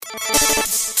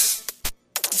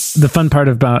The fun part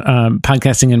about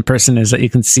podcasting in person is that you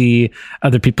can see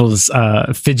other people's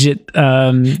fidget...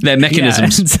 their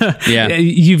mechanisms. Yeah.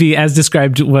 UV, as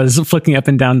described, was flicking up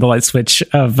and down the light switch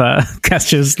of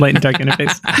Castro's light and dark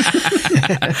interface.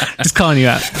 Just calling you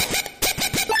out.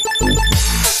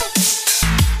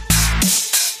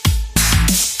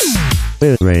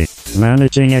 Bitrate.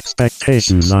 Managing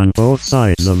expectations on both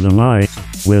sides of the mic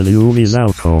with UV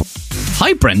Zelko.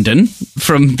 Hi, Brendan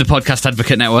from the Podcast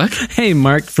Advocate Network. Hey,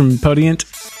 Mark from Podiant.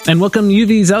 And welcome,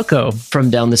 UV Zelko. From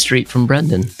down the street from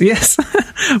Brendan. Yes,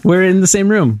 we're in the same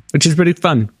room, which is pretty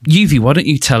fun. UV, why don't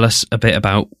you tell us a bit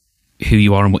about who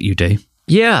you are and what you do?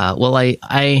 Yeah, well,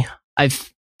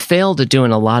 I've failed at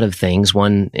doing a lot of things.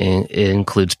 One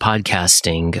includes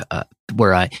podcasting,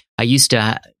 where I used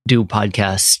to do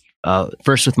podcasts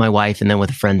first with my wife and then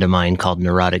with a friend of mine called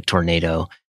Neurotic Tornado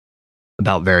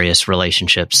about various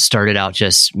relationships. Started out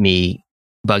just me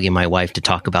bugging my wife to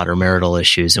talk about her marital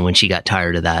issues. And when she got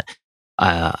tired of that,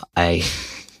 I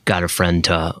got a friend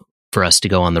for us to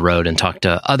go on the road and talk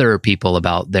to other people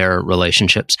about their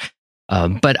relationships.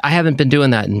 But I haven't been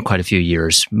doing that in quite a few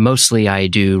years. Mostly I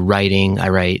do writing.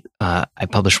 I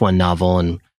published one novel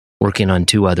and working on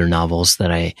 2 other novels that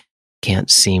I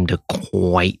can't seem to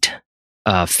quite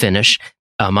finish.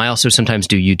 I also sometimes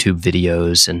do YouTube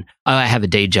videos, and I have a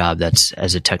day job that's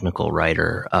as a technical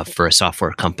writer for a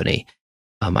software company.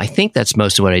 I think that's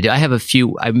most of what I do. I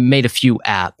made a few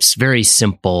apps, very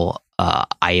simple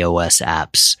iOS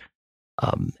apps,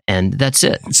 and that's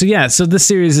it. So this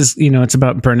series is, it's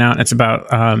about burnout. It's about,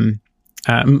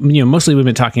 mostly we've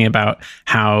been talking about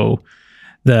how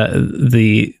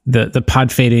the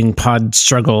pod fading, pod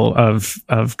struggle of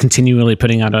continually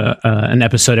putting out an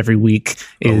episode every week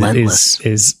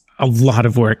is a lot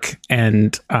of work.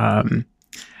 And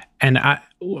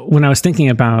when I was thinking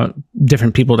about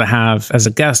different people to have as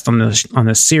a guest on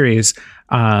this series,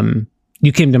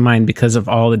 you came to mind because of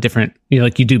all the different, you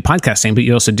do podcasting, but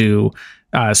you also do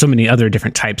so many other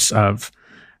different types of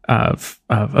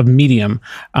medium.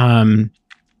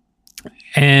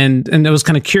 And I was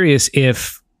kind of curious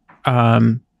if,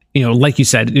 like you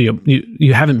said,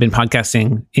 you haven't been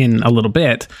podcasting in a little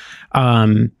bit.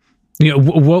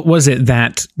 What was it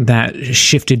that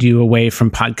shifted you away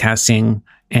from podcasting,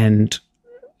 and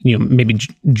maybe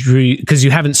drew, because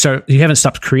you haven't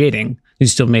stopped creating. You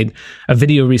still made a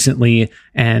video recently,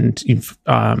 and you've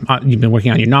been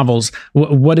working on your novels.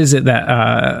 What is it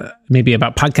that maybe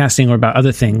about podcasting or about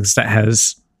other things that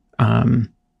has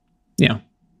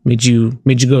made you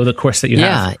go the course that you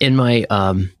have? Yeah, in my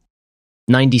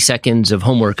 90 seconds of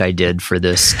homework I did for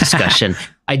this discussion,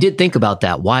 I did think about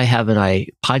that. Why haven't I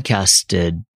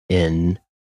podcasted in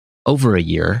over a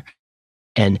year?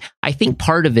 And I think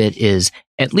part of it is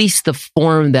at least the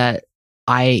format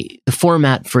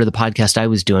for the podcast I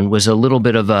was doing was a little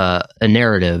bit of a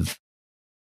narrative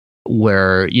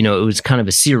where, it was kind of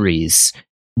a series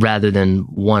rather than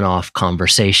one-off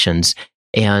conversations.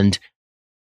 And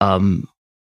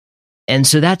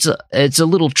so it's a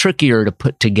little trickier to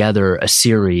put together a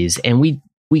series. And we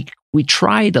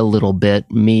tried a little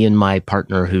bit, me and my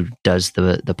partner who does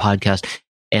the podcast,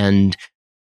 and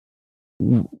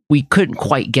we couldn't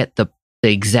quite get the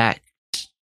exact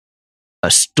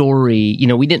story.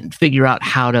 We didn't figure out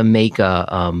how to make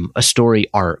a story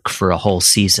arc for a whole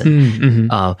season.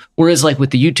 Mm-hmm. Whereas like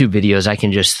with the YouTube videos, I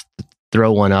can just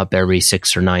throw one up every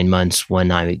 6 or 9 months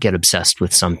when I get obsessed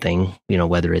with something,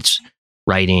 whether it's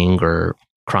writing or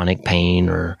chronic pain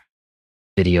or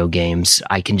video games.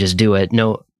 I can just do it.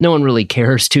 No one really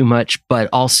cares too much, but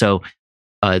also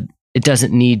it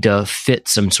doesn't need to fit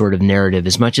some sort of narrative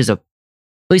as much as at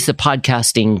least the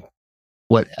podcasting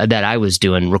that I was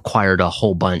doing required a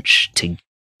whole bunch to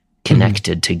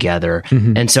connected together.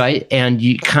 Mm-hmm. And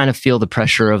you kind of feel the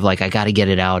pressure of like, I got to get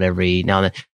it out every now and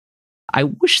then. I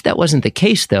wish that wasn't the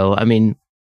case though. I mean,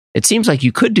 it seems like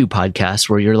you could do podcasts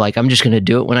where you're like, I'm just going to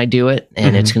do it when I do it, and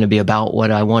mm-hmm. it's going to be about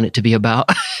what I want it to be about.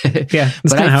 Yeah,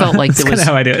 but I felt like that's kind of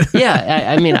how I do it.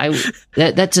 Yeah, I mean,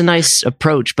 that's a nice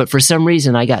approach, but for some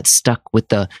reason, I got stuck with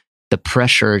the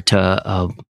pressure to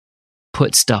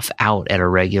put stuff out at a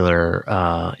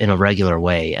regular in a regular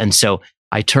way, and so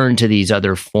I turned to these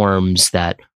other forms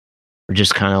that are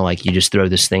just kind of like you just throw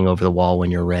this thing over the wall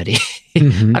when you're ready.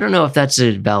 Mm-hmm. I don't know if that's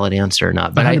a valid answer or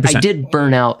not, but I did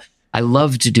burn out. I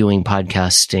loved doing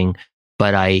podcasting,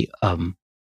 but I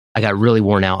got really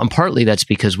worn out. And partly that's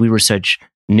because we were such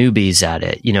newbies at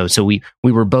it, so we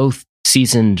were both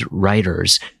seasoned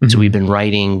writers. Mm-hmm. So we've been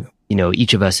writing,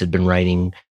 each of us had been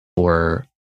writing for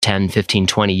 10, 15,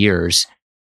 20 years.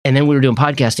 And then we were doing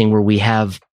podcasting where we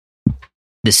have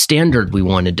the standard we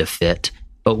wanted to fit.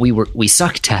 but we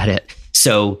sucked at it.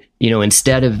 So,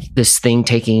 instead of this thing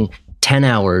taking 10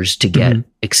 hours to get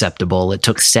acceptable, it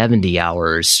took 70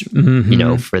 hours,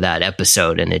 for that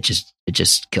episode, and it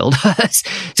just killed us.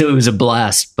 So it was a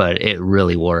blast, but it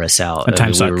really wore us out.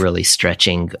 We were really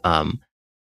stretching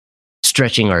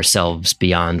ourselves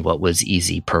beyond what was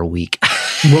easy per week.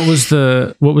 What was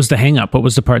the hang up? What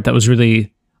was the part that was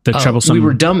really the troublesome? We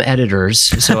were dumb editors.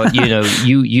 So,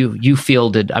 you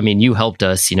fielded, you helped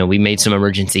us, we made some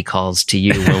emergency calls to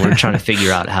you when we were trying to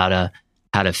figure out how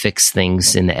to fix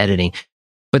things in the editing.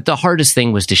 But the hardest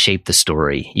thing was to shape the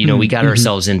story. We got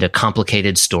ourselves into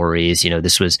complicated stories.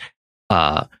 This was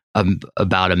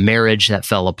about a marriage that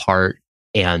fell apart,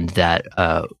 and that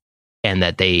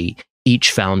they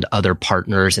each found other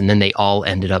partners, and then they all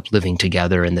ended up living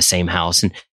together in the same house.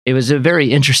 And it was a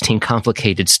very interesting,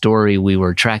 complicated story we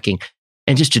were tracking.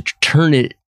 And just to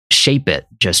shape it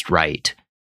just right,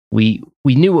 we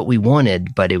knew what we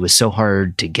wanted, but it was so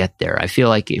hard to get there. I feel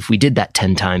like if we did that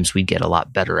 10 times, we'd get a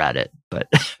lot better at it. But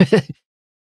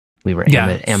we were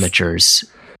amateurs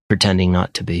pretending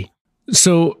not to be.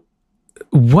 So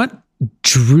what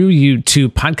drew you to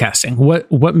podcasting?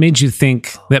 What made you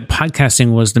think that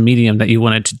podcasting was the medium that you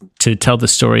wanted to tell the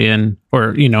story in?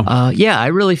 Or, I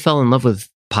really fell in love with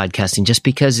podcasting just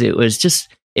because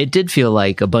it did feel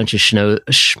like a bunch of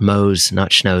schmoes,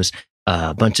 not schnoes,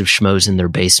 a bunch of schmoes in their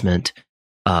basement,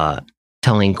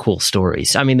 telling cool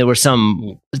stories. There's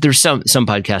some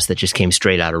podcasts that just came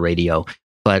straight out of radio,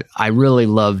 but I really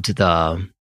loved the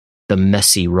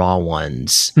messy, raw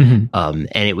ones. And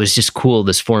it was just cool,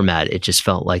 this format. It just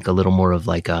felt like a little more of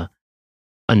like a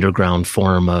underground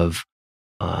form of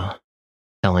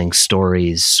telling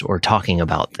stories or talking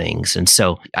about things. And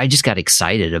so I just got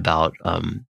excited about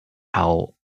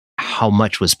how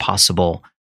much was possible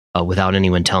without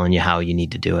anyone telling you how you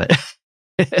need to do it.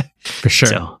 For sure.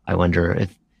 So I wonder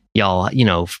if y'all,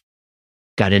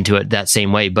 got into it that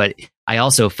same way. But I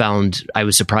also found I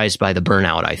was surprised by the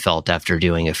burnout I felt after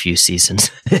doing a few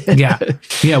seasons. Yeah.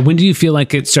 When do you feel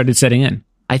like it started setting in?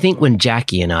 I think when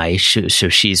Jackie and I, so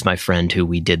she's my friend who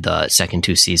we did the second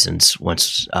 2 seasons.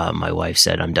 Once my wife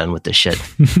said, "I'm done with this shit."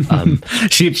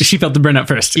 She felt the burnout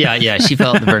first. Yeah, she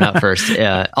felt the burnout first.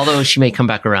 Although she may come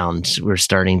back around. We're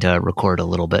starting to record a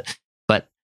little bit.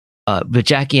 But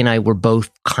Jackie and I were both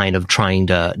kind of trying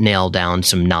to nail down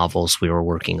some novels we were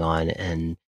working on,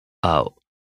 and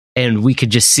we could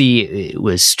just see it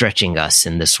was stretching us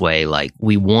in this way. Like,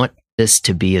 we want this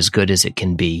to be as good as it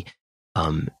can be.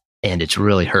 And it's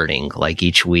really hurting. Like,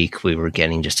 each week we were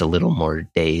getting just a little more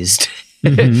dazed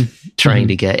trying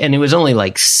to get, and it was only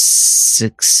like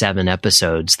 6-7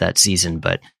 episodes that season,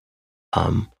 but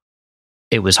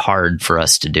it was hard for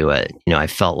us to do it. I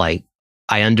felt like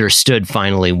I understood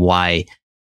finally why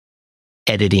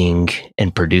editing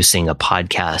and producing a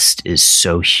podcast is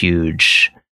so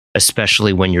huge,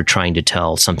 especially when you're trying to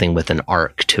tell something with an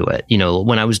arc to it.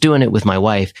 When I was doing it with my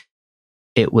wife,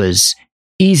 it was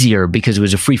easier because it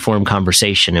was a free-form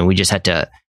conversation, and we just had to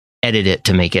edit it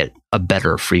to make it a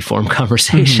better free-form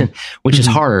conversation, which is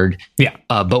hard. Yeah.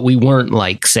 But we weren't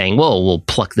like saying, well, we'll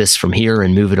pluck this from here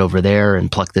and move it over there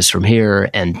and pluck this from here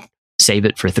and save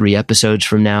it for 3 episodes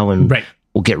from now. And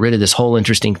we'll get rid of this whole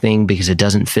interesting thing because it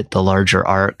doesn't fit the larger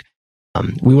arc.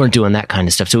 We weren't doing that kind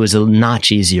of stuff. So it was a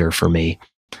notch easier for me.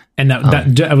 And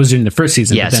that was in the first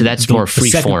season. Yeah, so that's more free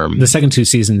form. The second 2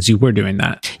 seasons, you were doing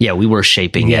that. Yeah, we were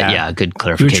shaping it. Yeah, good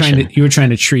clarification. You were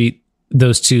trying to treat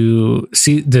those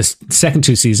the second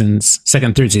 2 seasons,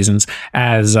 second 3 seasons,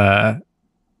 as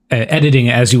editing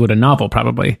it as you would a novel,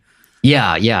 probably.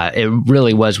 Yeah, it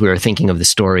really was. We were thinking of the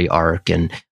story arc,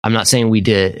 and I'm not saying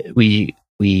we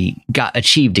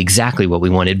achieved exactly what we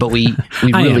wanted, but we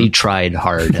really tried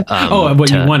hard. You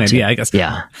wanted. I guess.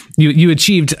 Yeah. You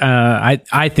achieved,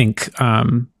 I think,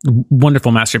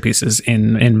 wonderful masterpieces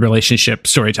in relationship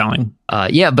storytelling.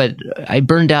 But I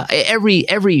burned out every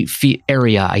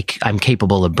area I'm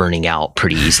capable of burning out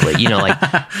pretty easily.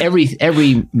 Like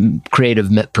every creative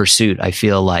pursuit, I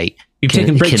feel like You've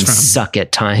taken breaks from suck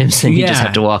at times, and you just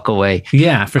have to walk away.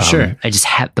 Yeah, for sure. I just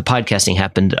the podcasting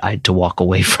happened. I had to walk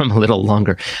away from a little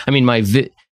longer.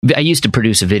 I used to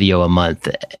produce a video a month.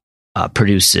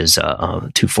 Produce is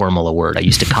too formal a word. I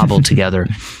used to cobble together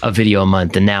a video a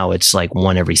month, and now it's like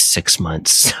one every 6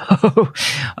 months. So,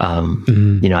 I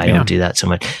don't do that so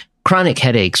much. Chronic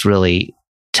headaches really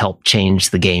helped change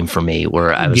the game for me,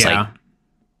 where I was like,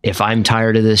 if I'm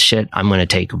tired of this shit, I'm going to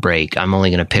take a break. I'm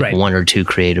only going to pick 1 or 2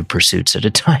 creative pursuits at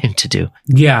a time to do.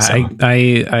 Yeah, so. I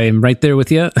am right there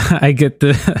with you. I get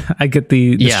the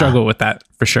struggle with that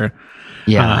for sure.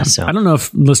 Yeah, so I don't know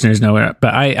if listeners know it,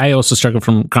 but I also struggle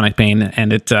from chronic pain,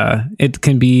 and it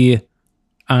can be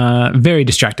very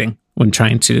distracting when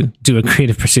trying to do a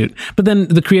creative pursuit. But then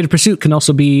the creative pursuit can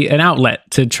also be an outlet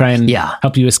to try and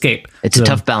help you escape. It's a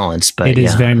tough balance, but it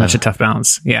is very much a tough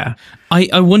balance. Yeah.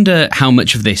 I wonder how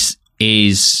much of this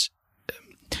is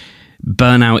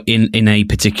burnout in a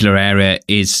particular area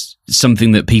is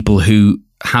something that people who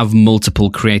have multiple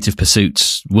creative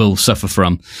pursuits will suffer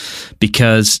from,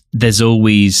 because there's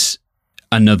always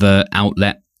another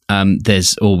outlet.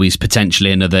 There's always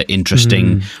potentially another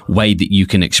interesting way that you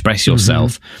can express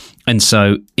yourself. And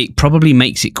so it probably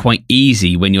makes it quite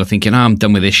easy when you're thinking, I'm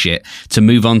done with this shit, to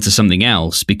move on to something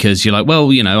else, because you're like,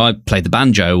 well, you know, I play the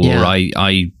banjo, or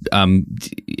I'm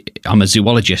a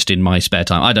zoologist in my spare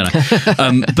time. I don't know.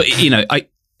 But, you know, I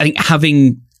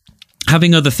think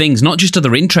having other things, not just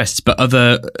other interests, but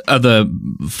other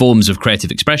forms of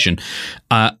creative expression,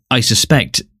 I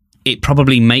suspect it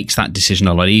probably makes that decision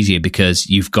a lot easier, because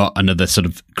you've got another sort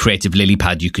of creative lily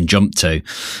pad you can jump to.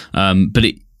 But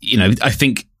I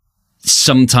think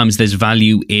sometimes there's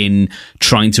value in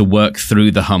trying to work through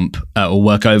the hump or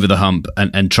work over the hump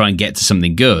and try and get to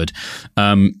something good.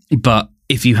 But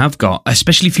if you have got,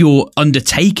 especially if you're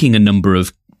undertaking a number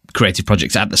of creative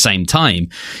projects at the same time,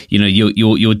 you know,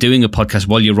 you're doing a podcast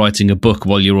while you're writing a book,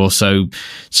 while you're also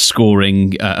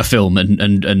scoring a film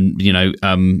and you know,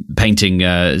 painting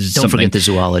something. Don't forget the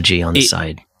zoology on the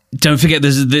side. Don't forget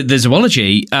the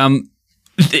zoology.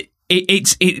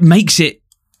 It makes it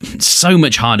so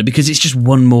much harder, because it's just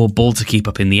one more ball to keep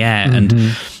up in the air. And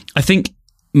I think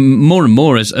more and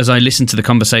more as I listen to the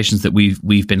conversations that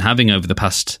we've been having over the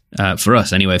past, for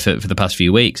us anyway, for the past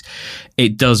few weeks,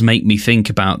 it does make me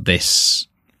think about this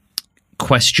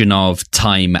question of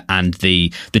time and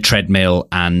the treadmill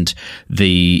and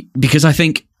because I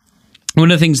think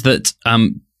one of the things that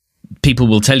people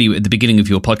will tell you at the beginning of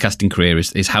your podcasting career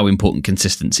is how important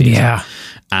consistency is. Yeah.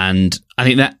 And I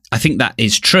think that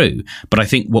is true. But I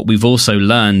think what we've also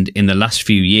learned in the last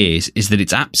few years is that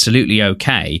it's absolutely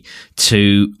okay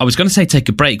to, I was going to say take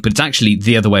a break, but it's actually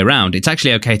the other way around. It's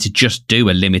actually okay to just do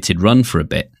a limited run for a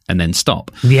bit and then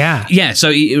stop. Yeah. Yeah.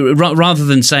 So rather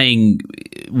than saying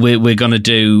we're going to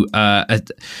do, we're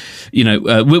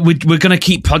going to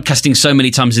keep podcasting so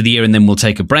many times of the year and then we'll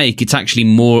take a break, it's actually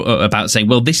more about saying,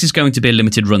 well, this is going to be a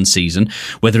limited run season,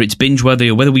 whether it's binge worthy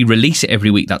or whether we release it every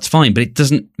week, that's fine. But it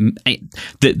doesn't,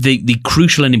 the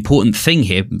crucial and important thing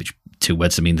here, which two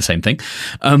words that mean the same thing,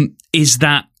 is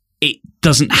that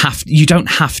you don't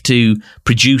have to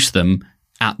produce them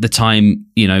at the time,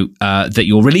 that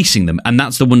you're releasing them. And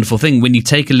that's the wonderful thing. When you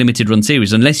take a limited run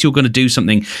series, unless you're going to do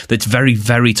something that's very,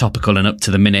 very topical and up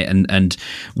to the minute, and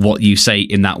what you say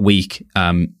in that week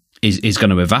is going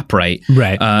to evaporate.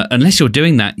 Right. Unless you're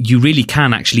doing that, you really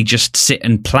can actually just sit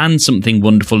and plan something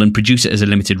wonderful and produce it as a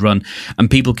limited run, and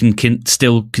people can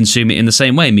still consume it in the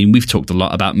same way. I mean, we've talked a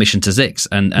lot about Mission to Zix,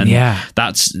 and yeah,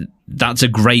 that's a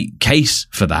great case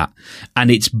for that.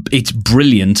 And it's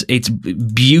brilliant. It's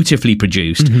beautifully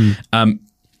produced. Mm-hmm.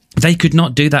 They could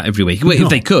not do that every week. No. If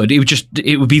they could,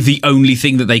 it would be the only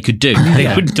thing that they could do.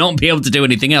 They would not be able to do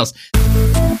anything else.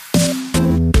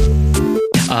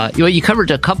 You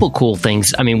covered a couple cool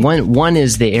things. I mean, one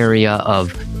is the area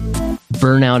of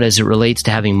burnout as it relates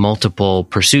to having multiple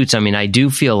pursuits. I mean, I do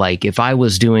feel like if I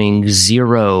was doing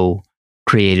zero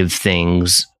creative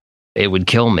things, it would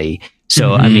kill me.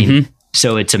 So, I mean,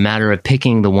 so it's a matter of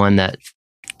picking the one that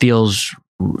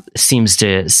seems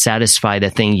to satisfy the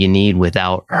thing you need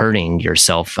without hurting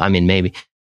yourself. I mean, maybe,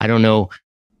 I don't know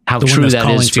how true that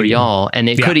is for y'all. And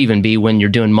it could even be when you're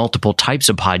doing multiple types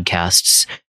of podcasts,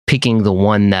 picking the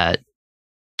one that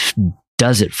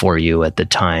does it for you at the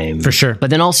time. For sure. But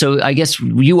then also, I guess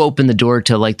you open the door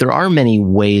to, like, there are many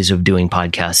ways of doing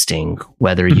podcasting,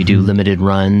 whether you do limited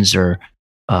runs or,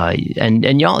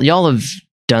 and y'all have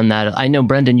done that. I know,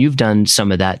 Brendan, you've done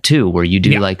some of that too, where you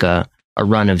do like a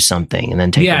run of something and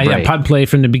then take a break. Yeah, Podplay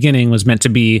from the beginning was meant to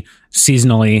be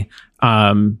seasonally,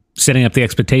 setting up the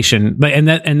expectation.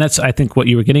 And that's, I think, what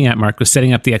you were getting at, Mark, was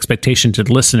setting up the expectation to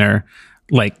the listener.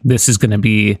 Like, this is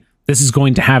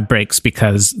going to have breaks,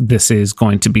 because this is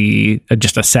going to be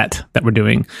just a set that we're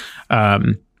doing.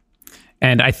 And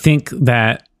I think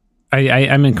that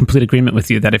I'm in complete agreement with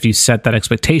you that if you set that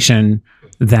expectation,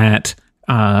 that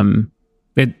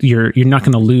you're not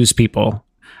going to lose people.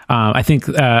 I think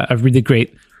a really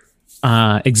great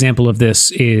example of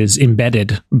this is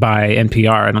Embedded by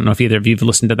NPR. I don't know if either of you have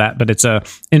listened to that, but it's a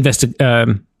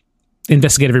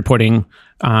investigative reporting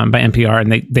by NPR, and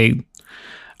they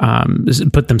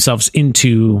put themselves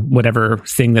into whatever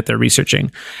thing that they're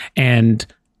researching. And,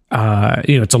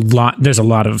 it's a lot, there's a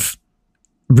lot of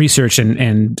research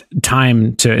and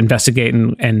time to investigate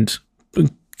and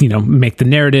make the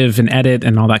narrative and edit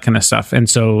and all that kind of stuff. And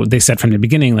so they said from the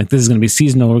beginning, like, this is going to be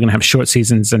seasonal. We're going to have short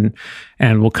seasons and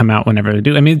we'll come out whenever they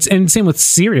do. I mean, and same with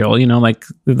Serial, like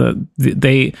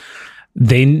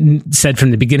they said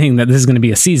from the beginning that this is going to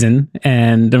be a season,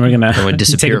 and then we're going to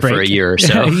disappear for a year or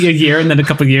so. A year, and then a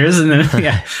couple of years, and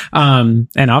then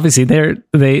and obviously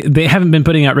they haven't been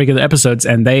putting out regular episodes,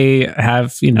 and they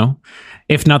have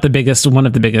if not the biggest, one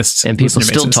of the biggest, and people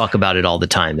still talk about it all the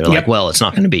time. They're like, well, it's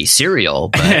not going to be Serial,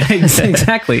 but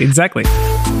exactly.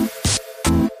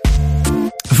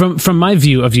 From my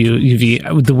view of you,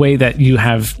 UV, the way that you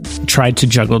have tried to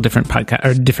juggle different podcast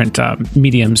or different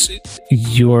mediums,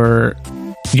 your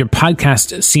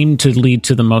podcast seemed to lead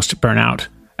to the most burnout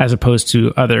as opposed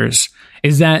to others.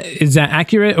 Is that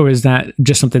accurate, or is that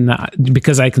just something that,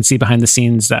 because I can see behind the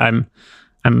scenes that I'm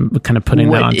kind of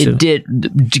putting that onto? It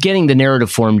did, getting the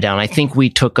narrative form down. I think we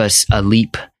took us a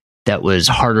leap that was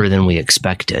harder than we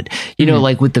expected.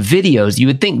 Like with the videos, you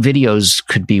would think videos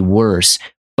could be worse,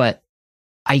 but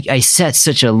I set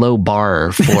such a low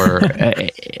bar for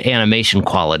animation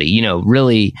quality.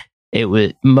 Really,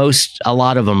 a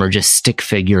lot of them are just stick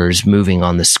figures moving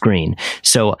on the screen.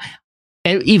 So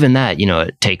even that,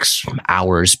 it takes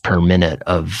hours per minute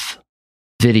of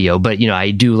video. But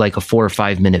I do like a 4 or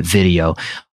 5 minute video.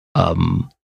 But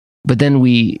then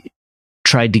we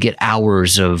tried to get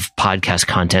hours of podcast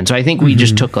content. So I think we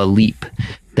just took a leap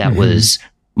that was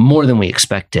more than we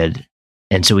expected.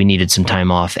 And so we needed some time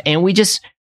off, and we just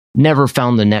never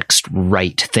found the next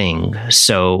right thing.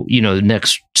 So, the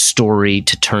next story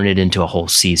to turn it into a whole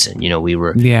season.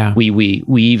 We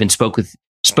even spoke with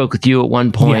you at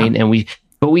one point,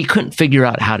 but we couldn't figure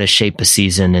out how to shape a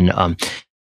season. And,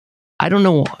 I don't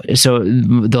know. So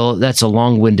that's a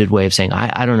long-winded way of saying,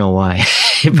 I don't know why,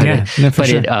 I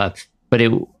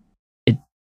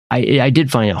did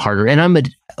find it harder.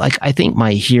 And I think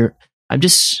my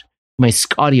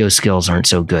audio skills aren't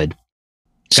so good.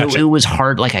 So It was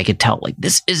hard. Like, I could tell, like,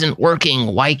 this isn't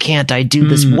working. Why can't I do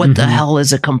this? What the hell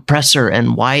is a compressor,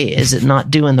 and why is it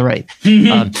not doing the right?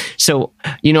 So,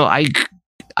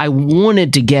 I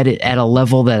wanted to get it at a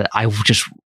level that I just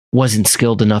wasn't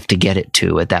skilled enough to get it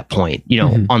to at that point,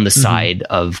 on the side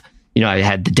of, I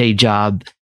had the day job,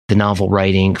 the novel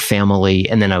writing, family,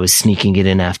 and then I was sneaking it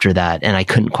in after that. And I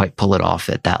couldn't quite pull it off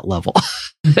at that level.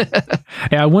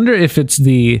 I wonder if it's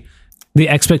the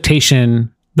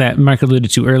expectation that Mark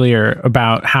alluded to earlier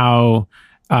about how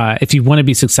if you want to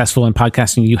be successful in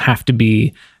podcasting, you have to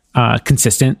be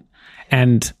consistent.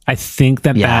 And I think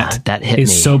that hit is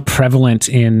me. So prevalent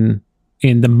in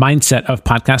the mindset of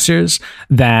podcasters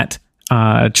that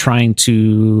trying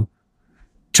to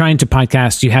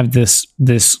podcast, you have this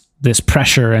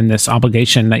pressure and this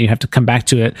obligation that you have to come back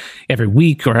to it every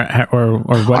week or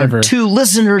whatever. Our 2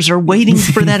 listeners are waiting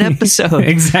for that episode.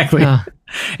 Exactly.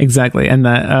 Exactly. And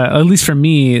that, at least for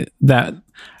me, that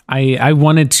I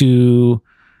wanted to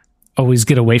always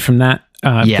get away from that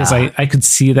because I could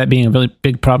see that being a really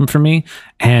big problem for me.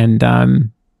 And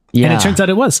it turns out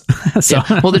it was. So.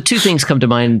 Well, the 2 things come to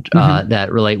mind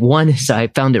that relate. One is I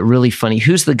found it really funny.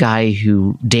 Who's the guy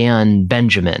Dan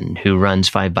Benjamin, who runs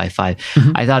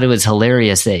 5x5? I thought it was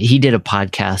hilarious that he did a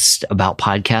podcast about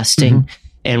podcasting.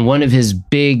 And one of his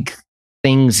big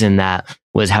things in that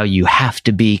was how you have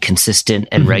to be consistent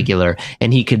and regular.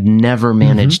 And he could never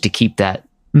manage to keep that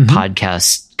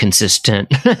podcast consistent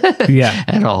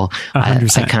at all. I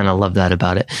kind of love that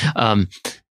about it.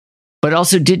 But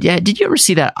also, did you ever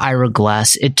see that Ira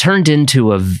Glass? It turned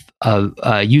into a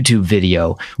YouTube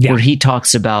video where he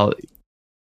talks about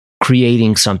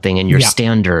creating something and your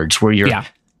standards, where you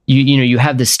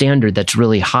have the standard that's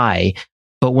really high,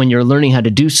 but when you're learning how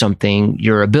to do something,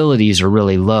 your abilities are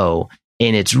really low,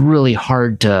 and it's really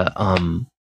hard to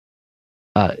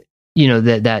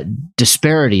that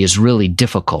disparity is really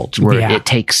difficult, where it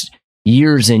takes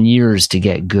years and years to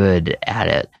get good at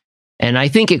it. And I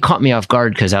think it caught me off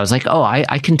guard because I was like, oh,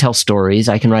 I can tell stories.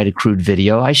 I can write a crude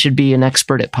video. I should be an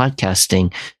expert at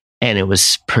podcasting. And it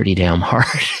was pretty damn hard.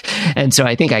 And so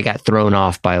I think I got thrown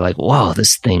off by like, whoa,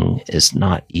 this thing is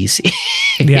not easy.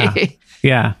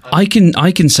 Yeah. I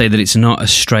can say that it's not a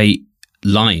straight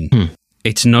line.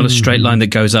 It's not a straight line that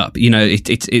goes up.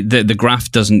 The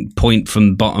graph doesn't point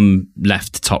from bottom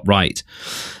left to top right.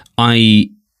 I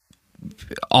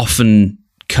often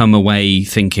come away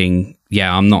thinking,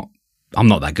 I'm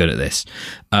not that good at this.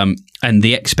 And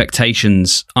the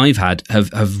expectations I've had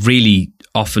have really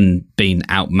often been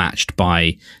outmatched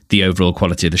by the overall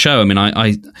quality of the show. I mean,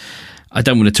 I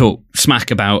don't want to talk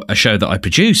smack about a show that I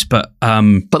produce, but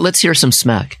let's hear some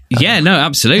smack. Yeah, no,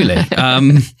 absolutely.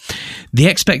 The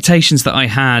expectations that I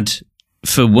had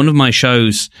for one of my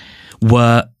shows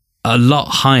were a lot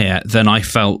higher than I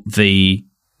felt the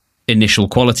initial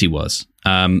quality was.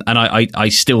 And I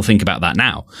still think about that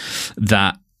now,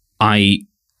 that I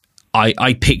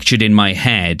pictured in my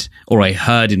head, or I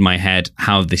heard in my head,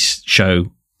 how this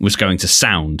show was going to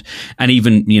sound, and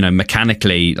even, you know,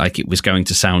 mechanically, like, it was going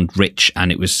to sound rich,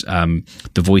 and it was the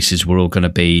voices were all going to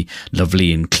be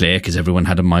lovely and clear because everyone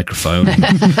had a microphone.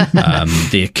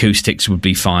 The acoustics would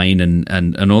be fine,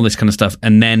 and all this kind of stuff.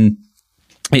 And then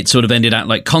it sort of ended out,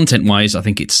 like, content wise, I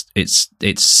think it's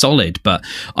solid, but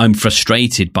I'm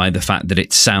frustrated by the fact that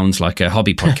it sounds like a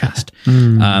hobby podcast.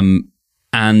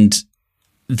 And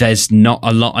there's not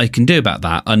a lot I can do about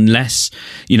that, unless,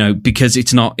 you know, because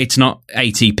it's not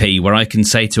ATP, where I can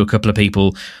say to a couple of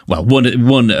people, well,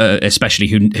 one especially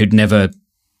who'd never,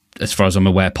 as far as I'm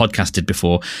aware, podcasted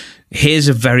before, here's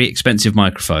a very expensive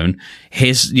microphone.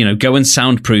 Here's, you know, go and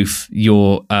soundproof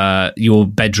your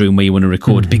bedroom where you want to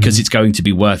record, because it's going to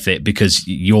be worth it, because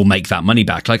you'll make that money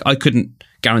back. Like, I couldn't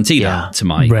guarantee that to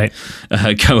my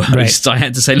co-hosts. I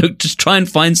had to say, look, just try and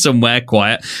find somewhere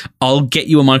quiet. I'll get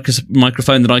you a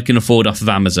microphone that I can afford off of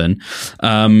Amazon,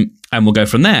 and we'll go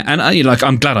from there. And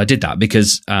I'm glad I did that,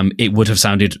 because it would have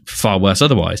sounded far worse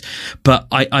otherwise. But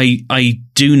I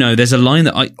do know there's a line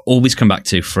that I always come back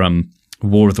to from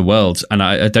War of the Worlds, and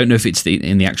I don't know if it's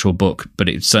in the actual book, but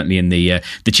it's certainly in the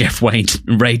Jeff Wayne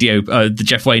the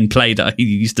Jeff Wayne play that I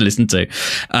used to listen to,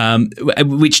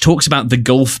 which talks about the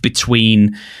gulf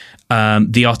between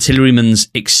the artilleryman's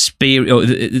experience, or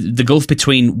the gulf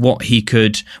between what he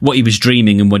was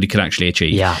dreaming and what he could actually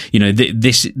achieve. Yeah, you know,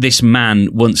 this man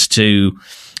wants to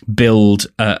build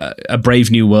a brave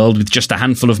new world with just a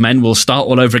handful of men. We'll start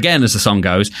all over again, as the song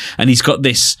goes. And he's got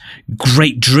this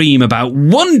great dream about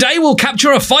one day we'll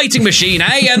capture a fighting machine,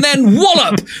 and then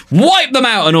wipe them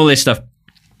out, and all this stuff.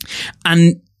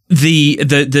 And the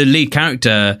lead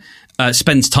character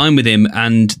spends time with him,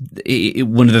 and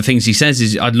one of the things he says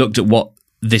is, I'd looked at what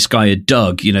this guy had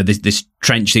dug, you know, this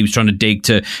trench he was trying to dig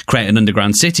to create an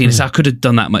underground city, and I could have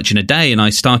done that much in a day. And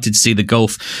I started to see the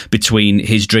gulf between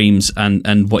his dreams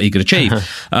and what he could achieve.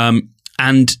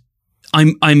 And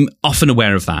I'm often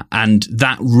aware of that, and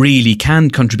that really can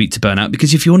contribute to burnout,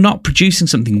 because if you're not producing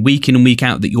something week in and week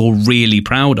out that you're really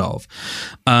proud of,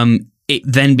 it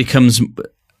then becomes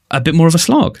a bit more of a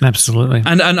slog. Absolutely.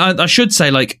 And I should say,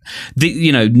 like,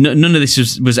 none of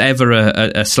this was ever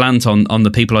a slant on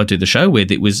the people I do the show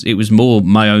with. It was more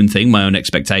my own thing, my own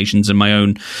expectations, and my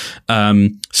own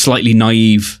slightly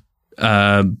naive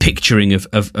picturing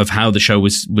of how the show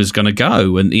was going to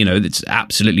go. And, you know, it's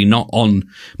absolutely not on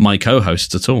my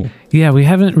co-hosts at all. Yeah, we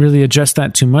haven't really addressed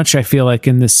that too much, I feel like,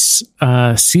 in this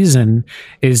season,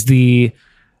 is the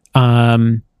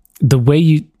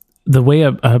way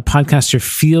a podcaster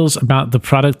feels about the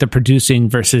product they're producing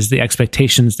versus the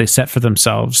expectations they set for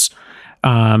themselves.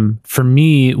 For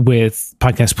me, with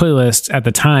Podcast Playlist at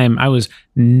the time, I was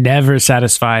never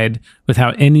satisfied with how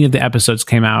any of the episodes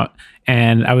came out.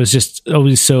 And I was just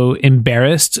always so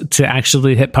embarrassed to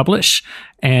actually hit publish.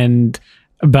 But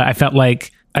I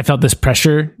felt this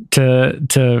pressure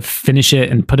to finish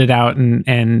it and put it out.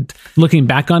 And looking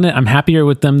back on it, I'm happier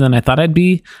with them than I thought I'd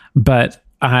be. But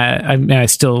I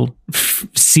still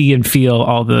see and feel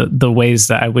all the ways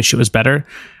that I wish it was better.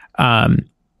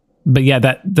 But yeah,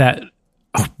 that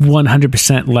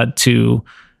 100% led to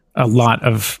a lot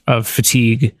of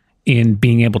fatigue in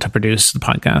being able to produce the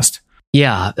podcast.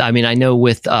 Yeah. I mean, I know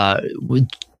with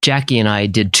Jackie and I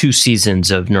did 2 seasons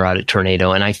of Neurotic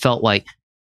Tornado, and I felt like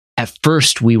at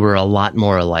first we were a lot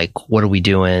more like, what are we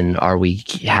doing? Are we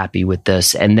happy with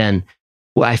this? And then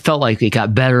I felt like it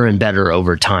got better and better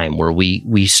over time, where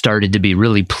we started to be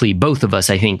really pleased. Both of us,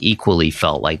 I think, equally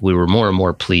felt like we were more and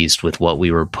more pleased with what we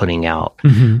were putting out.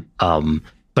 Mm-hmm.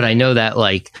 But I know that,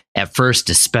 like, at first,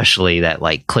 especially, that,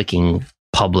 like, clicking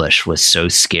publish was so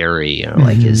scary. You know,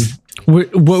 like,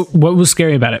 what was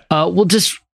scary about it? Well,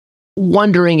 just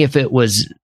wondering if it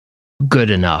was good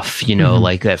enough. You know,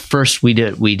 like, at first we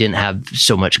didn't have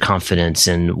so much confidence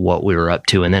in what we were up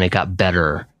to, and then it got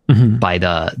better by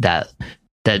that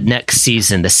next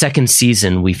season. The second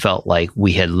season, we felt like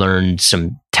we had learned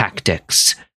some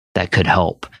tactics that could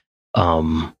help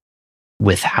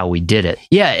with how we did it.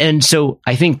 Yeah. And so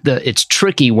I think it's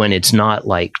tricky when it's not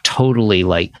like totally,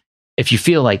 like, if you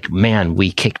feel like, man,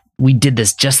 we did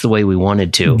this just the way we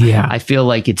wanted to. Yeah. I feel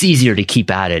like it's easier to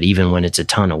keep at it, even when it's a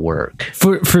ton of work.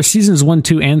 For seasons 1,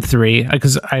 2, and 3,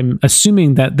 because I'm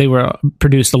assuming that they were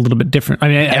produced a little bit different. I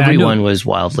mean, everyone was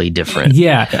wildly different.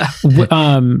 Yeah.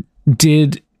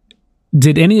 Did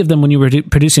any of them, when you were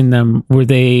producing them, were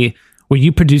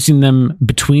you producing them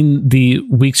between the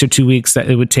weeks or 2 weeks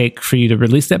that it would take for you to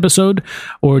release the episode,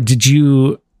 or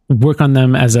work on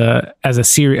them as a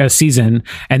season,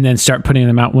 and then start putting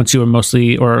them out once you were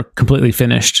mostly or completely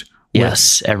finished?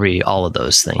 Yes, all of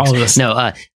those things. All of those.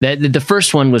 No, the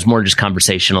first one was more just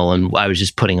conversational, and I was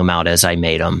just putting them out as I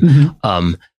made them.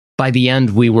 Mm-hmm. By the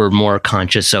end, we were more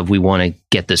conscious of, we want to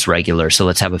get this regular, so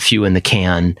let's have a few in the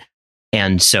can.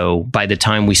 And so by the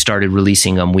time we started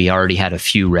releasing them, we already had a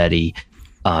few ready.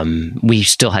 We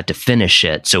still had to finish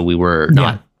it, so we were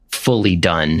not fully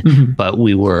done, but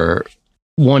we were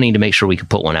wanting to make sure we could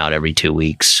put one out every 2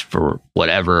 weeks for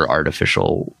whatever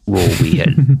artificial rule we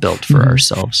had built for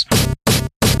ourselves.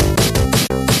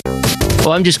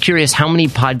 Well, I'm just curious, how many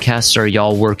podcasts are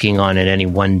y'all working on at any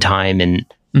one time, and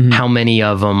how many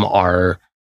of them are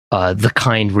the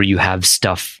kind where you have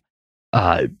stuff,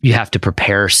 you have to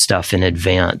prepare stuff in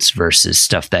advance versus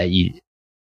stuff that you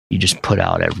just put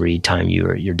out every time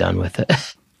you're done with it?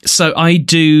 So I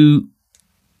do.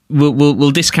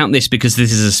 We'll discount this because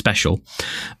this is a special.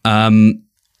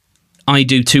 I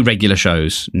do 2 regular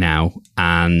shows now,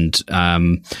 and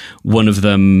one of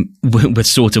them was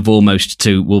sort of almost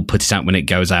to, we'll put it out when it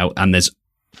goes out, and there's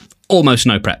almost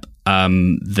no prep.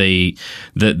 The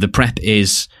prep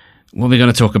is what we're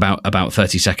going to talk about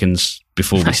 30 seconds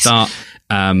before we start.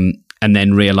 And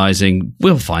then realizing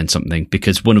we'll find something,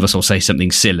 because one of us will say something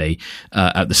silly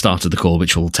at the start of the call,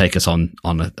 which will take us on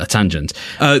a tangent.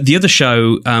 The other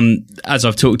show, as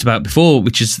I've talked about before,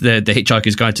 which is the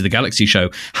Hitchhiker's Guide to the Galaxy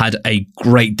show, had a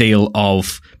great deal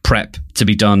of prep to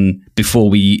be done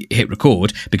before we hit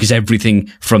record, because everything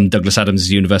from Douglas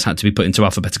Adams' universe had to be put into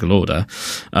alphabetical order.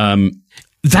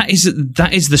 That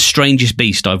is the strangest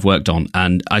beast I've worked on,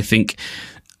 and I think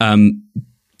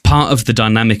part of the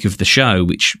dynamic of the show,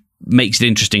 which makes it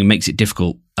interesting and makes it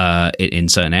difficult in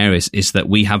certain areas, is that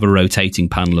we have a rotating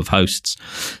panel of hosts.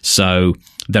 So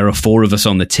there are 4 of us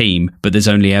on the team, but there's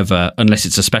only ever, unless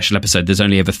it's a special episode, there's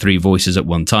only ever 3 voices at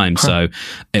one time. So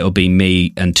it'll be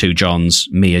me and 2 Johns,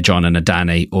 me, a John and a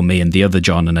Danny, or me and the other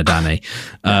John and a Danny.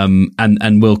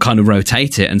 And we'll kind of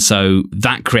rotate it. And so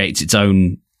that creates its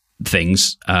own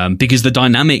things, because the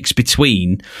dynamics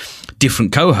between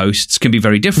different co-hosts can be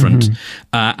very different,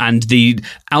 and the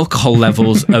alcohol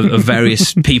levels of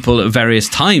various people at various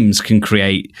times can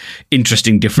create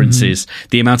interesting differences.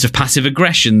 The amount of passive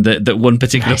aggression that one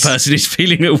particular person is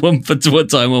feeling at one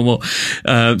time or more.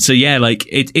 So yeah, like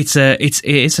it's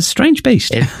a strange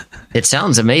beast. It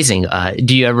sounds amazing.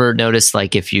 Do you ever notice,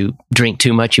 like, if you drink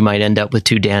too much, you might end up with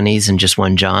 2 Dannys and just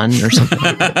 1 John or something?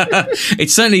 It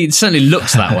certainly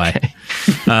looks that way.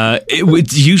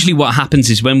 Usually what happens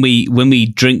is when we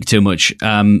drink too much,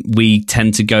 we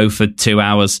tend to go for 2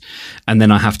 hours, and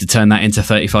then I have to turn that into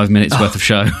 35 minutes worth of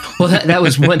show. Well, that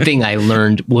was one thing I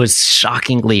learned was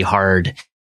shockingly hard.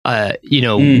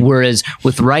 Whereas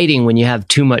with writing, when you have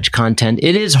too much content,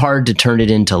 it is hard to turn it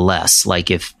into less.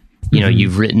 Like if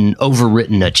you've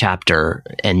overwritten a chapter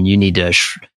and you need to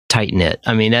tighten it.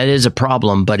 I mean, that is a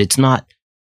problem, but it's not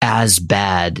as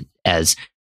bad as,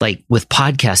 like, with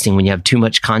podcasting, when you have too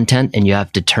much content and you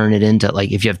have to turn it into,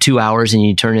 like, if you have 2 hours and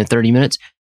you turn it 30 minutes,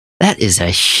 that is a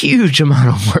huge amount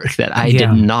of work that I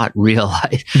did not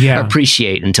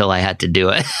appreciate until I had to do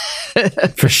it.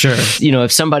 For sure.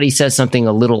 If somebody says something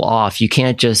a little off, you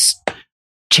can't just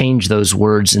change those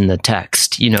words in the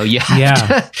text. You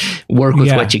have to work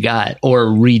with what you got or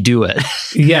redo it.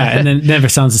 And then it never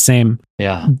sounds the same.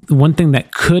 Yeah. One thing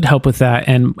that could help with that,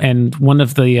 and one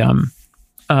of the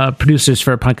producers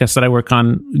for a podcast that I work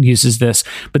on uses this,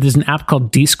 but there's an app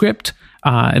called Descript.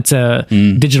 It's a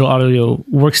digital audio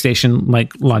workstation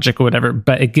like Logic or whatever,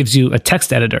 but it gives you a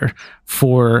text editor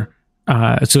for,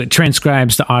 so it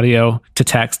transcribes the audio to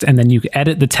text, and then you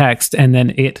edit the text, and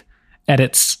then it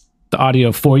edits the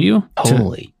audio for you.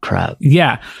 Holy crap.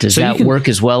 Yeah. Does that work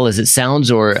as well as it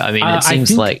sounds? Or, I mean, it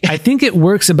seems I think it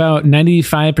works about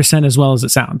 95% as well as it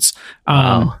sounds.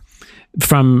 Wow.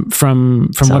 From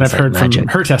what I've heard from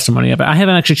her testimony of it. I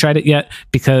haven't actually tried it yet,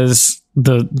 because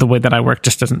the way that I work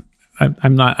just doesn't,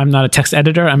 I'm not a text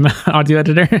editor. I'm an audio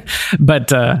editor,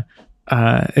 but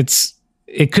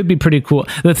it could be pretty cool.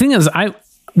 The thing is,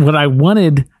 what I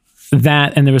wanted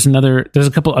that, and there's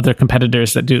a couple other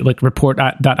competitors that do, like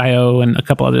Report.io, and a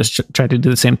couple others try to do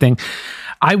the same thing.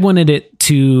 I wanted it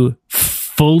to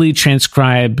fully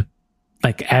transcribe,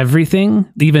 like, everything,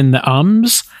 even the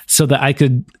ums, so that I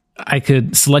could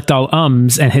select all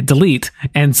ums and hit delete,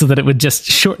 and so that it would just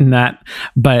shorten that.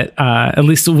 But at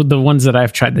least the ones that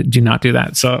I've tried that do not do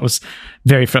that. So it was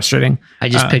very frustrating. I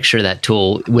just picture that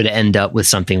tool would end up with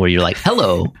something where you're like,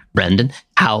 "Hello, Brendan,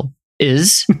 how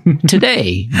is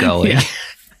today going?"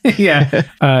 You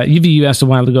asked a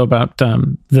while ago about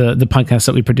the podcast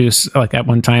that we produce, like, at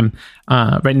one time.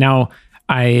 Right now,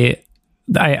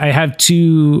 I have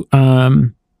two,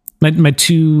 my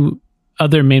two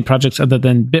other main projects other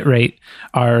than Bitrate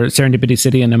are Serendipity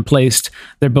City and Emplaced.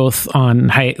 They're both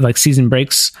on season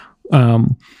breaks,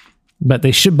 but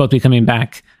they should both be coming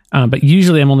back. But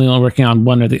usually I'm only working on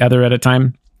one or the other at a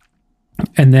time.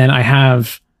 And then I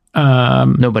have...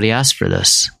 Nobody asked for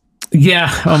this. Yeah.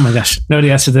 Oh my gosh.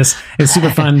 Nobody asked for this. It's super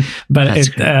fun, but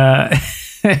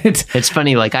it's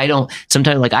funny. Like I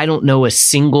don't know a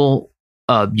single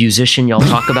musician y'all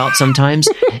talk about sometimes,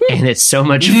 and it's so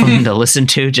much fun to listen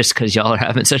to just because y'all are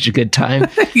having such a good time.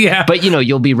 Yeah. But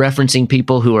you'll be referencing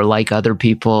people who are like other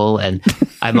people, and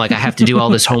I'm like, I have to do all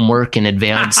this homework in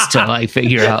advance to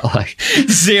figure out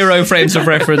 0 frames of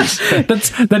reference.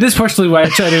 That is partially why I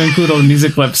try to include all the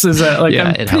music clips. Is that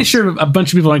I'm pretty sure a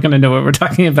bunch of people aren't going to know what we're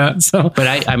talking about. So,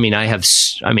 but I mean,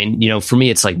 for me,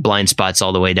 it's like blind spots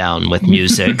all the way down with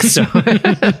music. So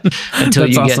until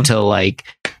you get to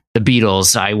the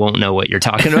Beatles, I won't know what you're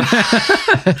talking about.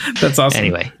 That's awesome.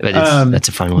 Anyway, but that's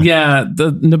a fun one. Yeah,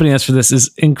 Nobody Asked for This is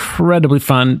incredibly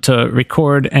fun to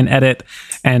record and edit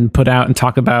and put out and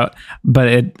talk about, but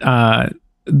it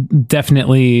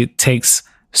definitely takes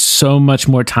so much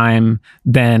more time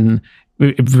than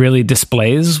it really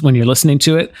displays when you're listening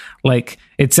to it. Like,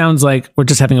 it sounds like we're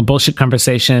just having a bullshit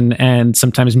conversation and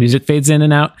sometimes music fades in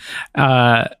and out.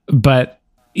 But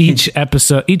each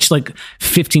episode,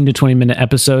 15 to 20 minute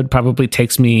episode probably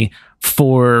takes me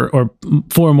 4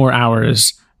 more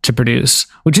hours to produce,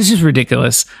 which is just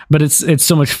ridiculous, but it's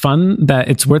so much fun that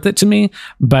it's worth it to me.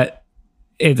 But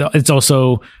it's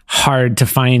also hard to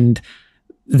find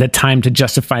the time to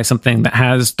justify something that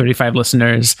has 35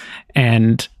 listeners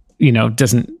and,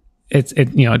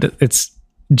 it's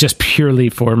just purely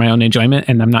for my own enjoyment,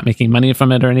 and I'm not making money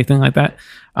from it or anything like that.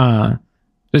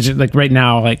 It's just, right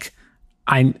now,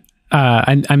 I'm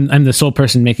the sole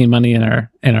person making money in our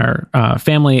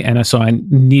family, and so I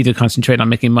need to concentrate on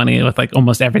making money with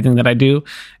almost everything that I do,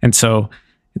 and so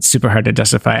it's super hard to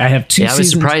justify. I have 2 seasons. I was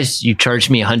surprised you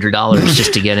charged me $100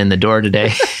 just to get in the door today.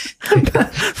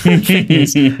 Fake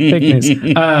news.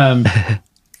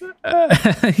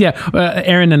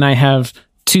 Aaron and I have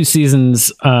 2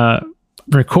 seasons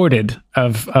recorded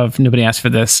of Nobody Asked for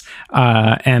This,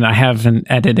 and I haven't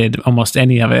edited almost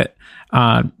any of it.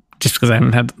 Just because I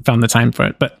haven't found the time for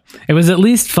it. But it was at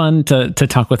least fun to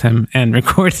talk with him and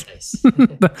record.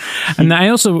 And I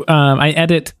also, I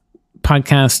edit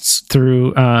podcasts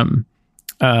through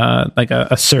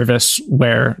a service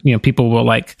where, people will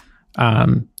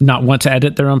not want to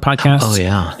edit their own podcasts. Oh,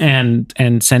 yeah.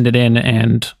 And send it in.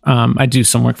 And I do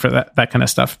some work for that kind of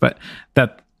stuff. But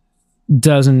that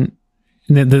doesn't,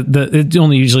 it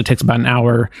only usually takes about an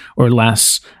hour or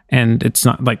less. And it's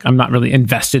not I'm not really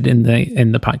invested in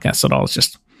the podcast at all. It's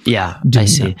just I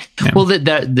see. Yeah. Well,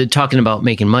 the talking about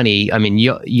making money. I mean,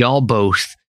 y'all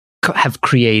both have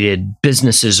created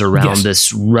businesses around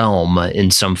this realm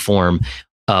in some form.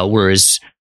 Whereas,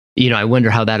 I wonder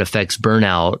how that affects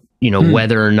burnout.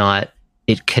 Whether or not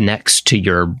it connects to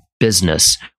your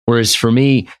business. Whereas for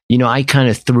me, I kind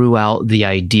of threw out the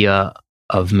idea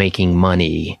of making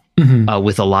money.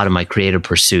 With a lot of my creative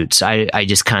pursuits. I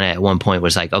just kind of at one point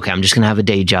was like, okay, I'm just going to have a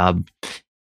day job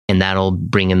and that'll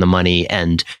bring in the money.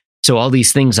 And so all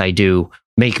these things I do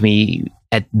make me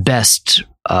at best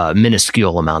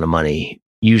minuscule amount of money.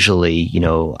 Usually,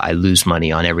 I lose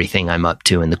money on everything I'm up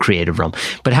to in the creative realm.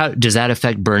 But how does that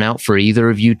affect burnout for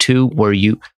either of you two?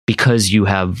 Because you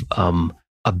have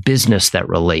a business that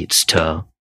relates to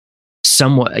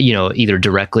somewhat, either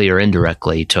directly or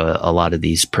indirectly to a lot of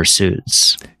these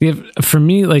pursuits. Yeah, for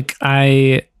me,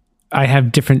 I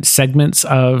have different segments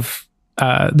of.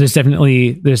 There's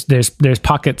definitely there's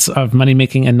pockets of money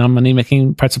making and non-money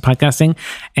making parts of podcasting,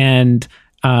 and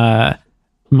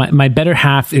my better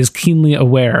half is keenly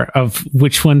aware of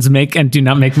which ones make and do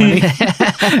not make money.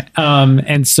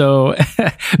 And so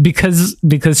because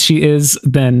she is,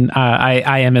 then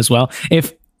I am as well.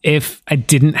 If I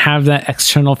didn't have that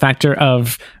external factor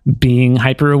of being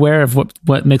hyper aware of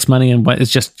what makes money and what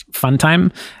is just fun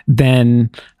time, then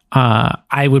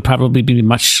I would probably be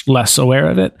much less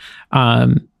aware of it.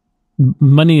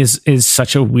 Money is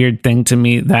such a weird thing to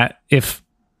me that if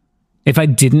I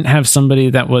didn't have somebody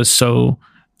that was so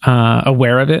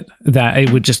aware of it, that I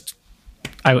would just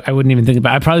I wouldn't even think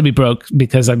about it. I'd probably be broke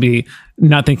because I'd be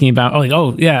not thinking about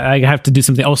I have to do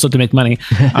something also to make money.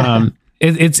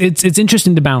 It's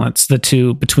interesting to balance the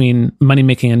two between money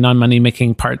making and non-money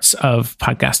making parts of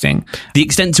podcasting. The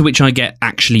extent to which I get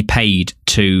actually paid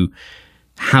to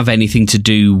have anything to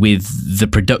do with the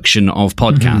production of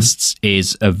podcasts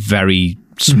is a very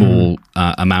small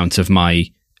amount of my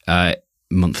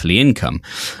monthly income.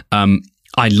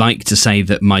 I like to say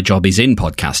that my job is in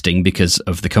podcasting because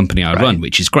of the company I run,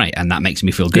 which is great, and that makes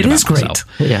me feel good about myself.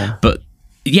 Yeah. But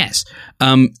yes,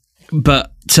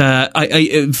 but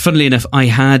I funnily enough, I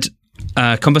had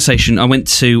a conversation. I went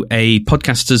to a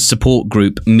podcasters support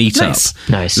group meetup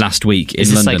last week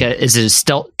in London. Is it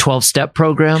a 12-step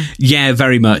program? Yeah,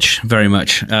 very much.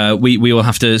 We all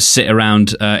have to sit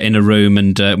around in a room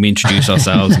and we introduce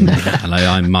ourselves. And, hello,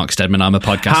 I'm Mark Steadman. I'm a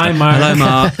podcaster. Hi, Mark. Hello,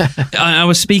 Mark. I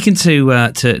was speaking to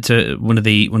one of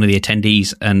the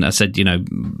attendees, and I said,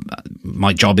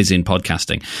 my job is in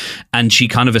podcasting, and she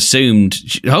kind of assumed,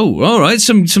 oh, all right,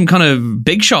 some kind of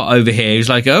big shot over here. He's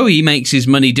like, oh, he makes his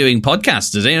money doing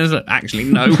podcasts, does he? I was like, actually,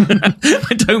 no,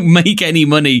 I don't make any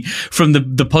money from the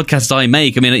podcasts I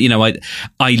make. I mean,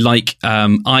 I like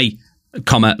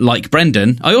like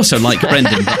Brendan. I also like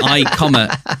Brendan, but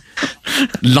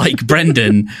like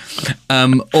Brendan,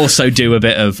 also do a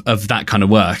bit of that kind of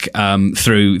work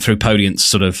through Podient's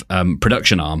sort of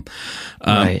production arm,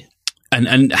 right?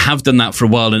 And have done that for a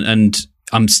while, and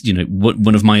I'm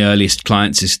one of my earliest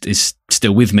clients is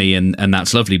still with me, and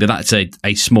that's lovely. But that's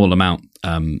a small amount,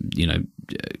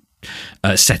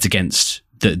 set against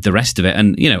the rest of it.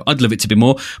 And, I'd love it to be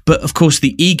more. But of course,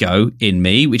 the ego in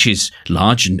me, which is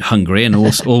large and hungry and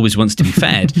always wants to be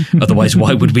fed, otherwise,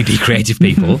 why would we be creative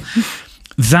people?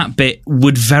 That bit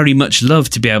would very much love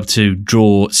to be able to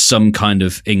draw some kind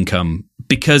of income.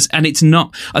 And it's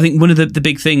not, I think one of the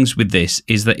big things with this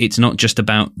is that it's not just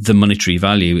about the monetary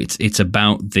value. It's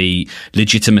about the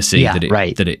legitimacy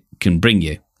that it can bring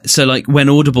you. So like when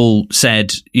Audible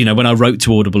said, when I wrote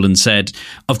to Audible and said,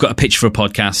 I've got a pitch for a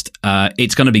podcast,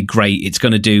 it's going to be great. It's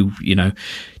going to do,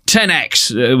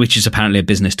 10x, which is apparently a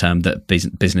business term that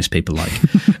business people like.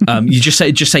 You just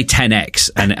say 10x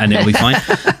and it'll be fine.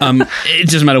 It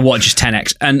doesn't matter what, just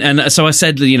 10x. And so I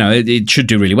said, it should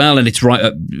do really well, and it's right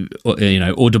up,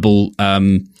 Audible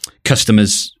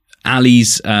customers'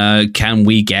 alleys. Can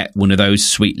we get one of those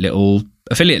sweet little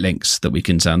affiliate links that we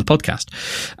can say on the podcast?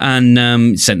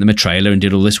 And sent them a trailer and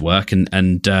did all this work, and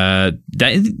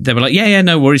they were like, yeah,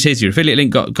 no worries, here's your affiliate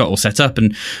link, got all set up.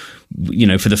 And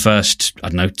for the first,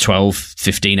 12,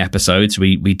 15 episodes,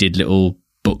 we did little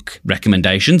book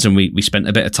recommendations, and we spent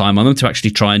a bit of time on them to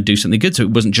actually try and do something good. So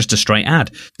it wasn't just a straight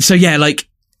ad. So yeah, like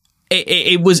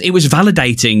it was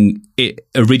validating it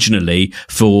originally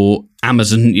for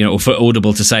Amazon, or for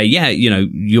Audible to say, yeah,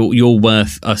 you're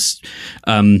worth us,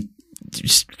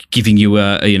 just giving you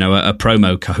a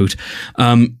promo code.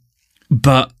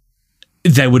 But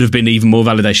there would have been even more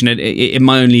validation. It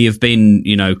might only have been,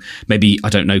 maybe,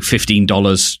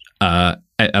 $15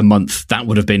 a month. That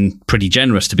would have been pretty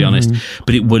generous, to be honest.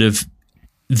 But it would have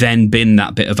then been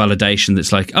that bit of validation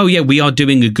that's like, oh yeah, we are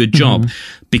doing a good job,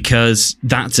 because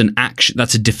that's an action,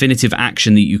 that's a definitive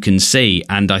action that you can see.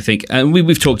 And I think, and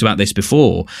we've talked about this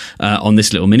before on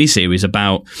this little mini series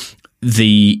about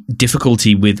the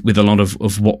difficulty with a lot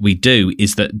of what we do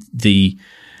is that the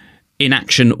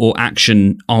inaction or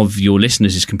action of your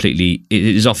listeners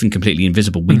is often completely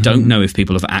invisible. We don't know if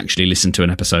people have actually listened to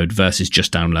an episode versus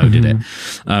just downloaded it.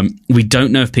 We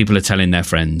don't know if people are telling their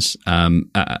friends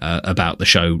about the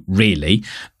show, really.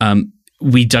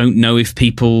 We don't know if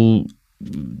people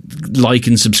like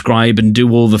and subscribe and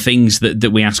do all the things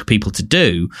that we ask people to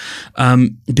do,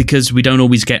 because we don't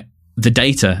always get the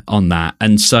data on that.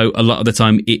 And so a lot of the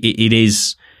time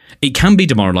it can be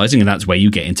demoralizing, and that's where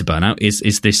you get into burnout. Is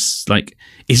this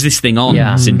thing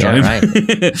on syndrome? Yeah,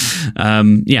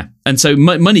 right. And so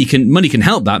money can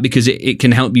help that, because it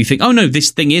can help you think, oh no,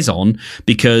 this thing is on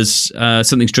because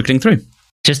something's trickling through.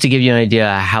 Just to give you an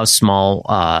idea how small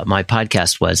my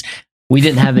podcast was, we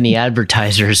didn't have any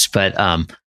advertisers, but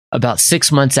about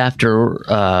 6 months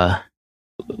after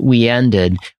we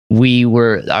ended, we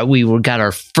got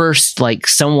our first,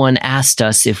 someone asked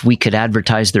us if we could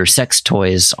advertise their sex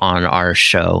toys on our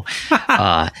show.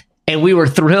 And we were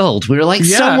thrilled. We were like,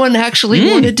 someone actually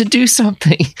wanted to do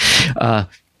something.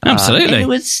 Absolutely. And it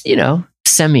was,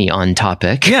 semi on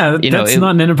topic. Yeah, that's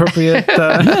not an inappropriate,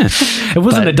 it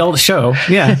was an adult show.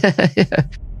 Yeah.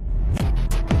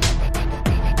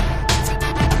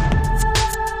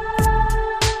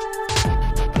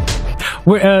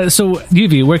 So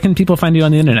UV, where can people find you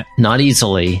on the internet? Not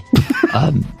easily.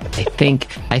 I think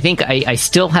I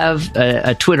still have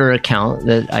a Twitter account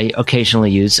that I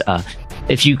occasionally use.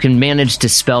 If you can manage to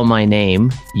spell my name,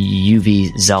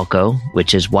 UV Zalko,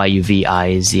 which is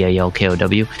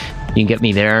YUVIZALKOW, you can get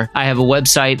me there. I have a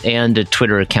website and a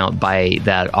Twitter account by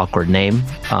that awkward name.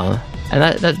 And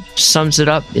that sums it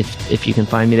up. If you can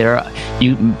find me there,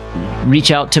 you reach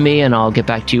out to me and I'll get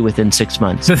back to you within 6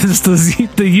 months. So this is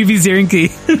the UV Zeering key.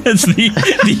 That's the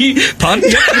pun.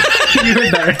 You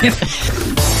heard that, right?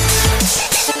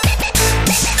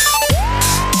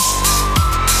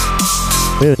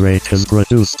 Bitrate is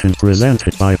produced and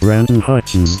presented by Brandon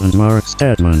Hutchins and Mark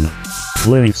Stedman.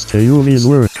 Links to UV's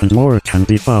work and more can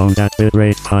be found at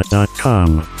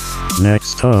bitratepod.com.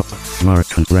 Next up,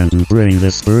 Mark and Brandon bring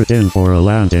this bird in for a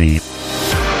landing.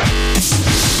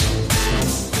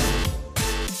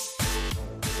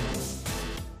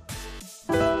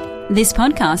 This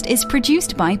podcast is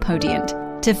produced by Podiant.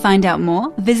 To find out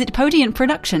more, visit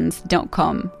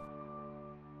podiantproductions.com.